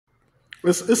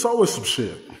It's always some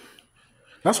shit.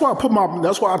 That's why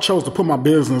I chose to put my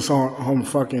business on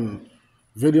fucking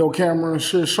video camera and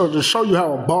shit. Just show you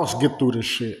how a boss get through this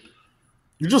shit.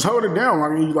 You just hold it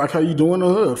down like how you do in the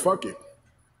hood. Fuck it.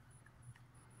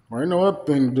 There ain't no other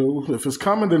thing to do. If it's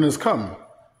coming, then it's coming.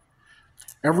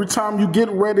 Every time you get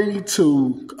ready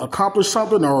to accomplish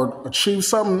something or achieve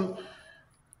something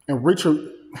and reach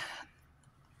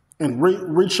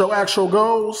your actual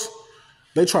goals,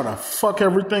 they try to fuck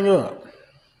everything up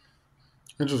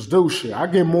and just do shit. I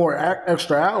get more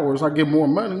extra hours. I get more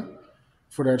money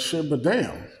for that shit, but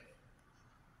damn.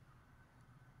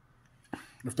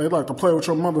 If they like to play with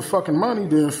your motherfucking money,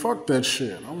 then fuck that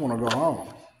shit. I want to go home.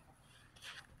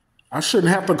 I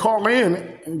shouldn't have to call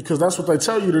in because that's what they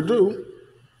tell you to do.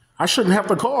 I shouldn't have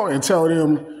to call and tell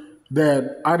them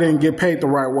that I didn't get paid the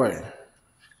right way.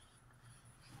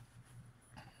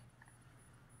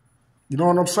 You know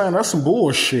what I'm saying? That's some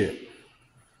bullshit.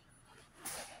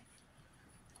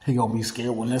 He gonna be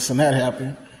scared when this and that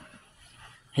happen.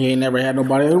 He ain't never had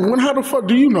nobody. How the fuck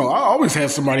do you know? I always had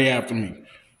somebody after me.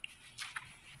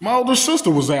 My older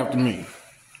sister was after me.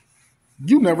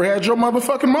 You never had your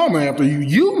motherfucking mama after you.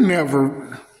 You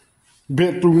never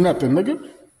been through nothing, nigga.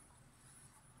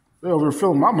 They over here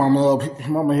filling my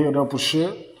mama head up with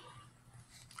shit.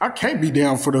 I can't be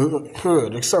down for the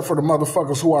hood, except for the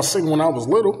motherfuckers who I seen when I was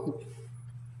little.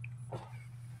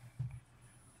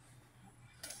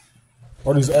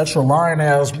 All these extra lying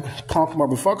ass punk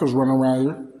motherfuckers running around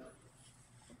here.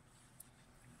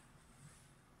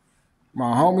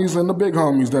 My homies and the big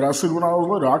homies that I seen when I was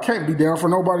little. I can't be down for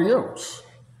nobody else.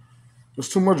 There's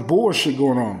too much bullshit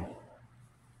going on.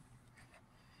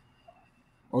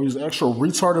 All these extra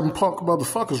retarded punk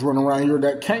motherfuckers running around here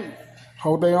that can't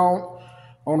hold their own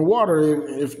on the water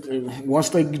if once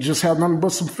they just have nothing but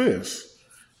some fists.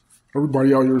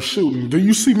 Everybody out here shooting. Do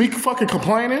you see me fucking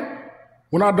complaining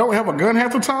when I don't have a gun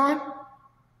half the time?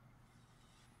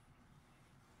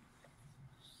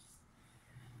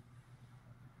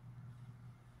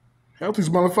 Half these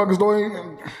motherfuckers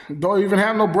don't even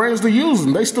have no brains to use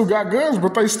them. They still got guns,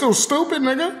 but they still stupid,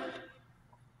 nigga.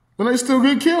 And they still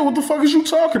get killed. What the fuck is you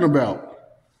talking about?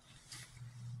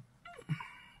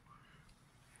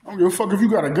 I don't give a fuck if you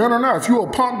got a gun or not. If you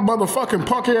a punk motherfucking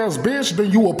punk ass bitch,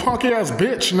 then you a punk ass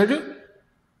bitch, nigga.